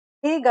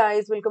Hey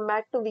guys, welcome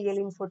back to VL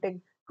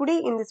InfoTech.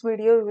 Today in this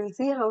video, we will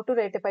see how to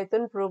write a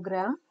Python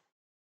program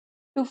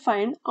to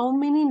find how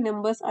many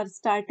numbers are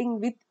starting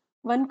with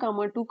 1,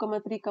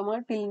 2, 3,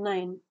 till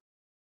 9.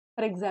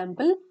 For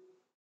example,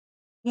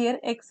 here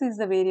x is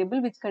the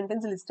variable which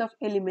contains a list of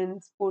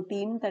elements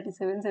 14,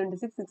 37,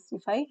 76,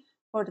 65,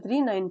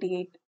 43,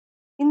 98.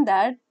 In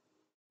that,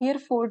 here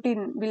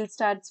 14 will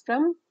start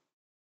from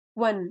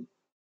 1.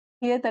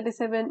 Here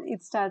 37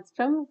 it starts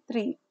from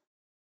 3.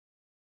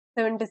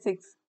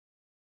 76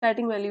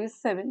 starting value is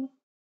 7.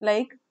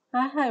 Like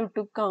I have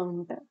to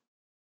count.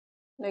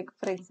 Like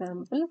for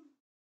example,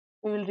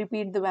 we will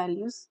repeat the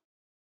values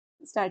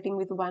starting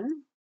with 1.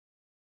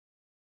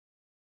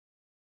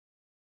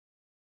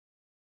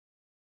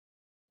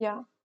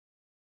 Yeah.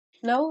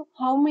 Now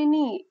how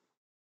many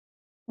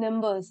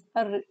numbers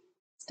are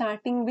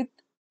starting with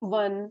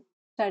 1,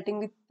 starting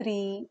with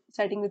 3,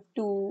 starting with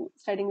 2,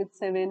 starting with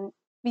 7?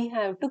 We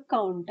have to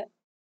count.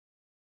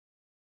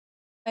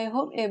 I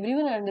hope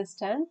everyone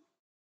understand.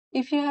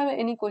 If you have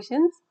any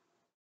questions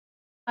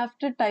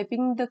after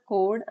typing the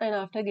code and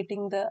after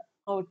getting the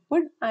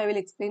output, I will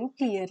explain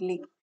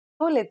clearly.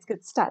 So let's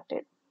get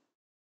started.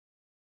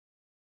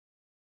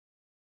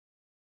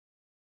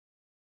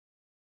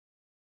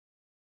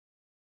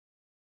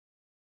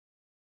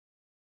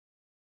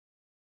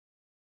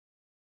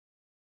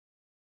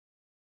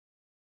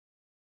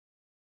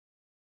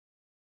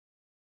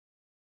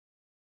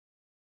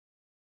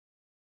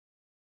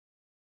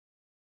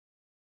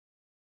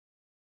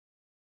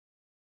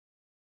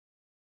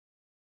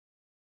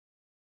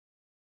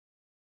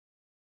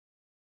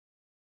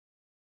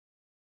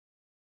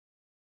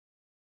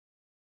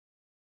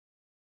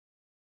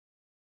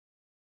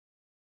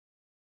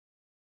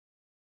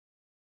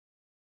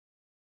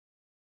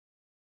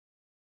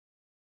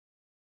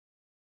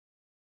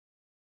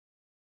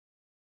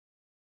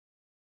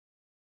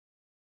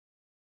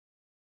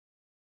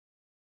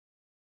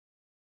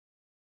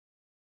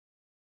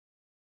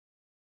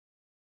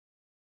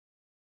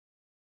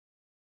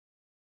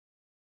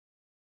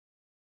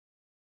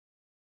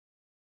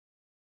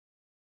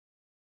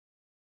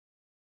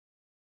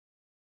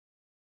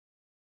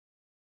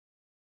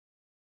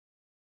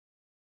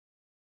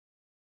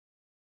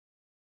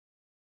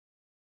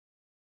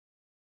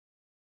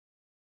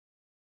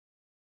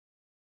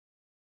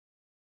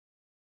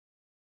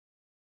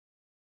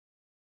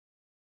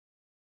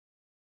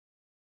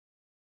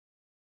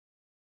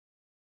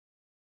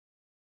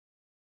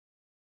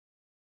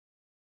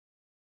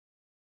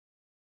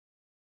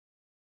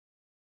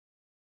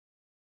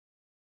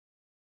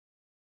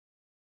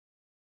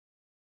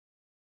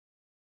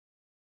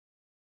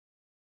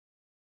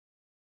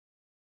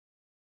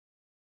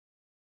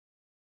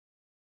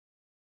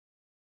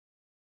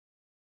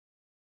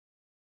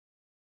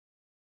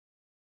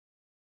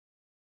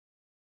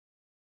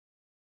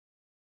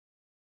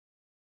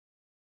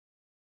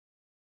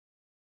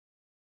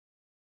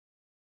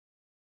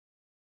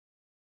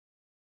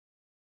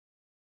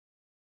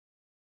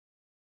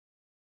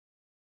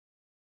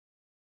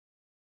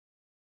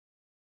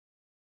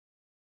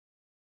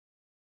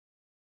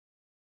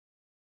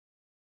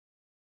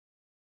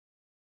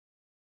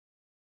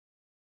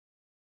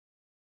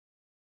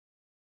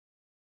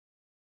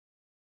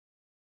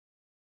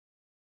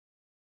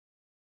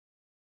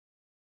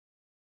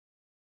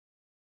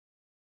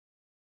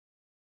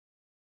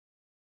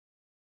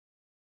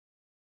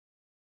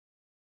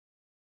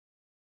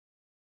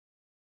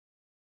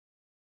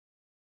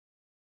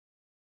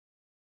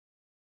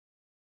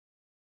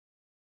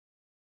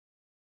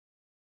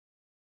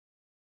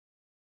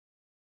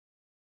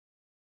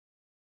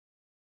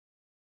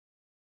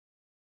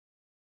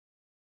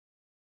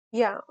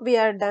 Yeah, we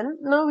are done.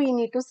 Now we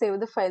need to save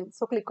the file.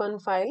 So click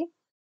on File,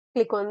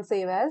 click on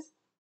Save As.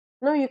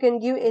 Now you can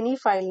give any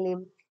file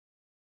name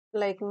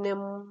like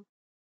nem.py.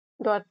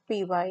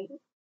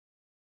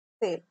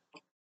 Save.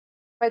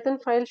 Python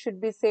file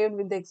should be saved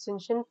with the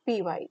extension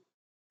py.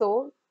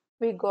 So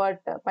we got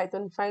a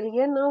Python file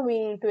here. Now we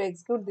need to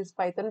execute this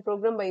Python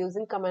program by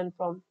using command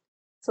prompt.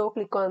 So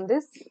click on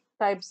this,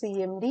 type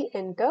cmd,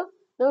 enter.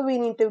 Now we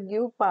need to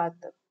give path.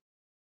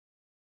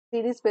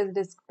 cd space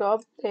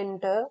desktop,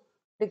 enter.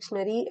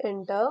 Dictionary,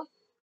 enter.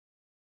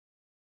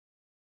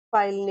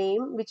 File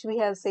name which we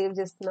have saved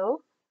just now,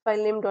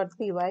 file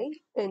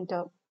name.py,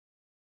 enter.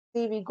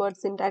 See, we got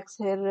syntax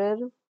error.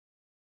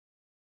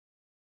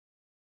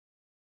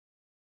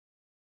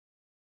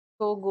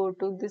 So go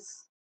to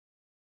this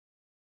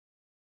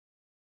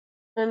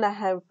and I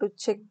have to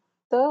check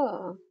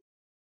the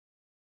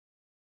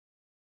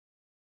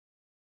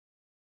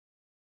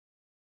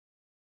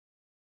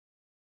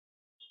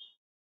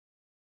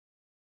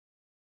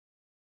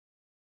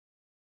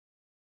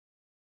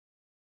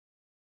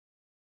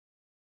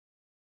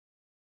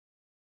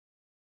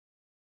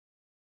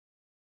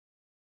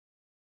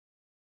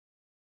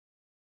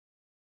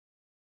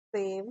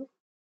save.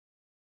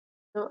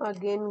 Now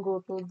again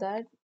go to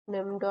that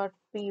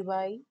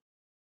nem.py.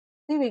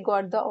 See, we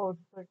got the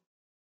output.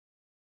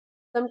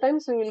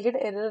 Sometimes we will get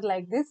error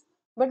like this,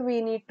 but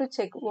we need to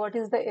check what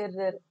is the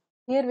error.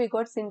 Here we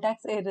got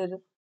syntax error,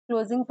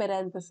 closing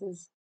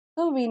parenthesis.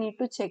 So we need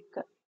to check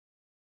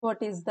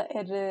what is the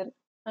error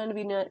and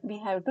we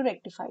have to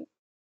rectify.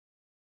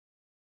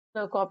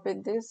 Now copy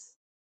this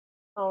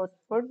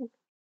output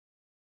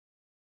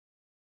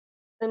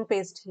and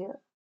paste here.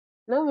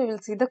 Now we will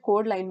see the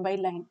code line by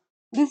line.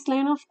 This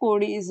line of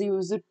code is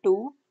used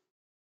to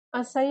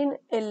assign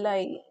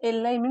li.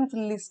 Li means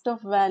list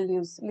of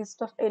values,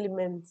 list of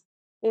elements.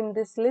 In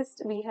this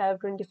list, we have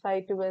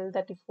 25, 12,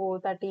 34,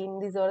 13.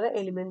 These are the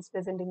elements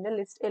present in the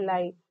list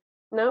li.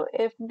 Now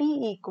fd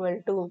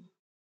equal to,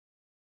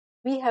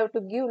 we have to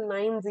give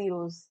 9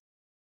 zeros.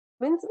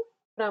 Means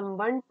from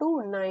 1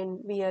 to 9,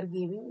 we are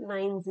giving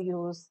 9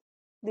 zeros.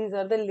 These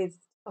are the list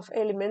of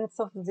elements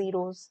of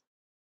zeros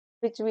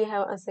which we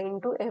have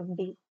assigned to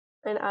fd.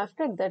 And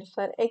after that,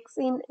 for x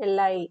in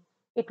li,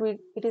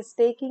 it is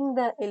taking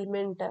the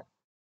element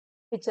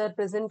which are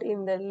present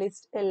in the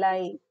list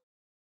li.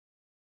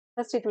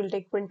 First it will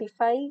take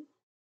 25,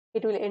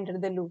 it will enter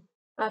the loop.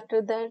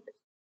 After that,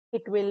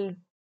 it will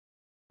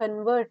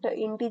convert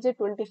integer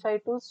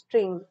 25 to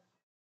string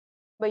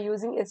by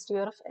using str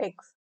of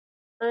x,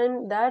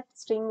 and that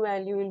string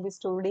value will be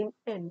stored in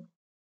n.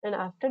 And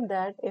after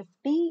that,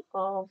 fd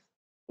of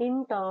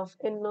int of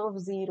n of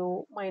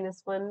 0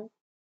 minus 1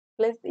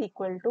 plus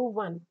equal to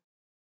 1.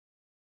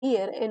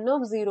 Here n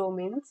of 0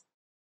 means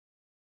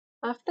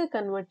after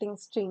converting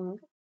string,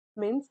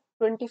 means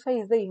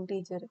 25 is the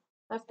integer.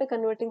 After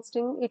converting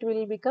string, it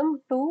will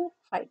become 2,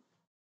 5.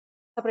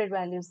 Separate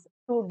values,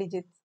 2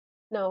 digits.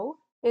 Now,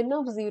 n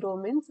of 0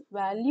 means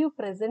value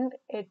present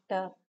at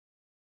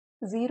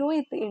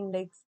 0th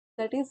index,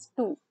 that is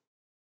 2.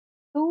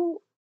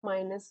 2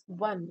 minus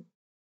 1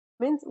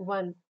 means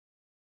 1.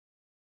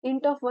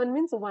 Int of 1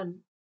 means 1.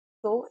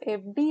 So,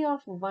 fd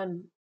of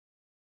 1,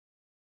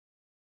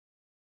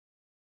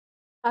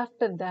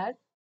 after that,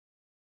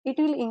 it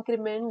will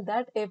increment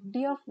that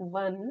fd of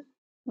 1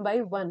 by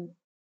 1.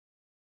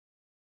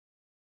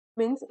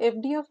 Means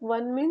fd of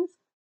 1 means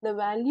the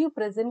value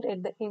present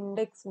at the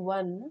index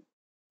 1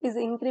 is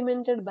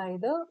incremented by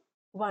the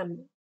 1.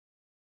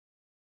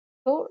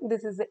 So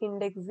this is the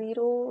index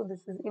 0,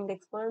 this is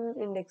index 1,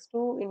 index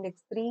 2,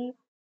 index 3.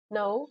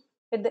 Now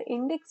at the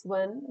index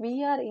 1,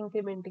 we are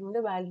incrementing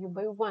the value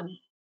by 1.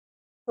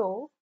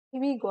 So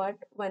we got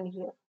 1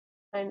 here.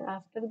 And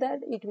after that,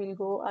 it will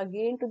go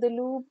again to the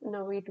loop.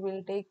 Now it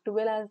will take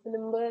 12 as the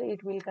number.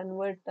 It will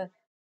convert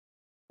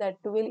that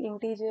 12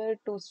 integer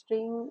to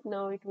string.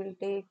 Now it will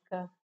take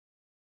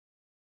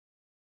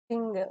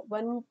string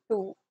 1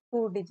 to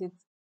 2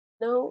 digits.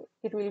 Now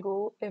it will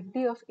go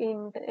fd of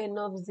int n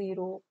of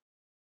 0.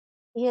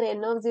 Here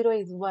n of 0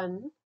 is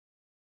 1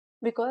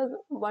 because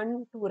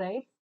 1, 2,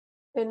 right?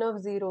 N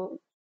of 0.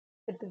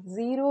 At the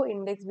 0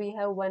 index we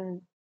have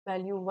 1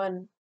 value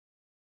 1.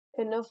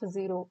 N of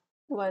 0,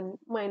 1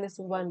 minus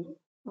 1.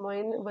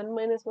 1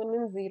 minus 1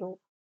 means 0.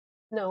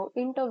 Now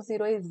int of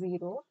 0 is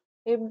 0.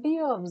 fd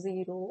of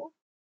 0,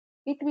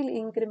 it will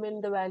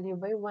increment the value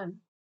by 1.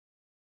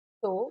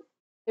 So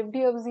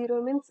fd of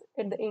 0 means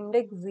at the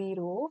index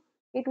 0,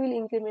 it will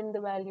increment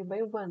the value by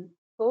 1.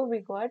 So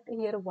we got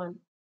here 1.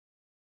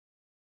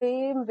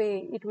 Same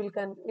way it will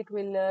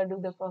do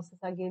the process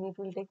again. It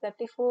will take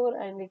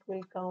 34 and it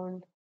will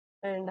count,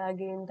 and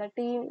again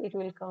 13 it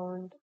will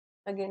count,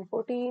 again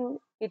 14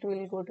 it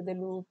will go to the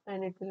loop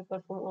and it will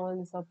perform all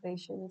these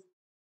operations,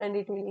 and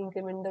it will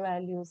increment the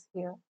values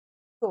here.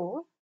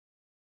 So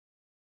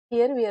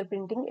here we are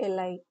printing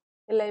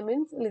li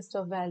means list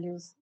of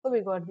values. So we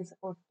got this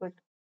output.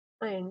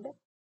 And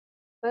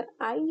for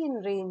I in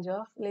range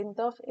of length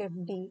of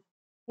fd,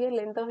 here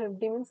length of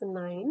fd means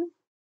 9.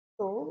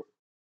 So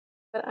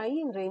for I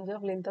in range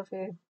of length of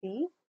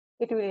fd,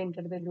 it will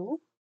enter the loop,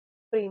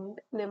 print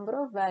number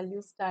of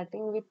values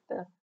starting with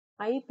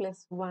I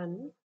plus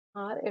 1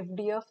 or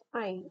fd of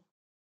I.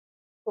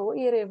 So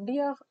here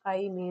fd of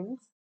I means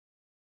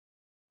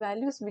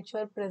values which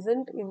are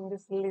present in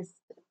this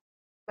list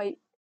by,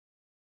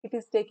 it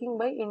is taking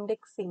by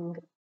indexing.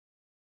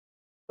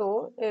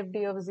 So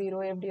fd of 0,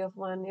 fd of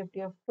 1,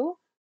 fd of 2,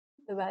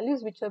 the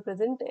values which are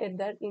present at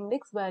that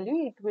index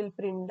value, it will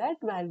print that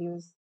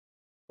values.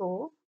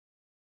 So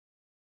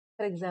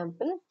for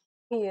example,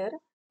 here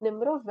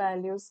number of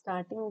values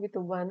starting with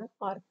 1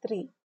 or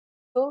 3.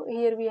 So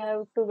here we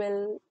have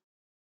 12,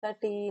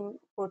 13,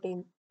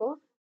 14. So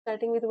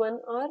starting with 1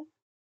 or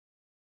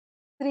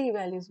 3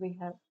 values we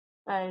have.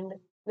 And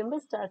number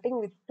starting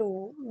with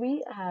 2,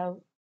 we have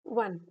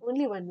 1,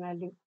 only one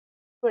value,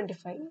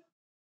 25.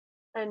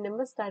 And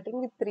number starting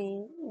with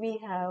 3, we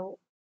have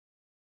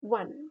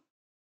 1,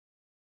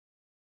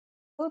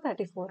 so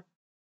 34.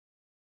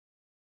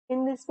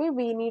 In this way,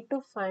 we need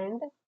to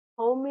find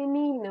how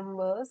many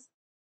numbers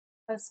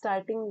are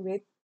starting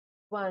with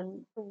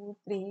 1, 2,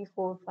 3,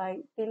 4, 5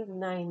 till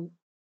 9.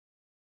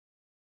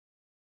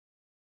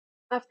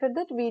 After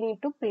that, we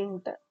need to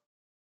print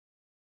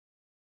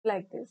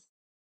like this.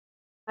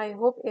 I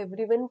hope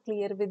everyone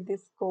clear with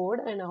this code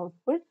and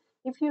output.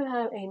 If you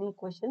have any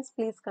questions,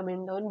 please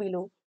comment down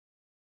below.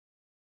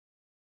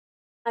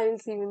 I will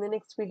see you in the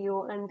next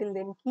video. Until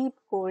then, keep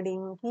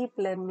coding, keep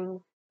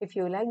learning. If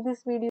you like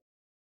this video,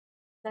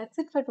 that's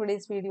it for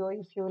today's video.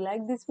 If you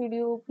like this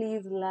video,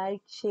 please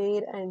like,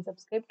 share and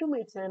subscribe to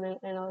my channel,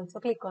 and also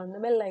click on the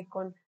bell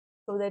icon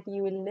so that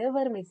you will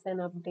never miss an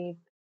update.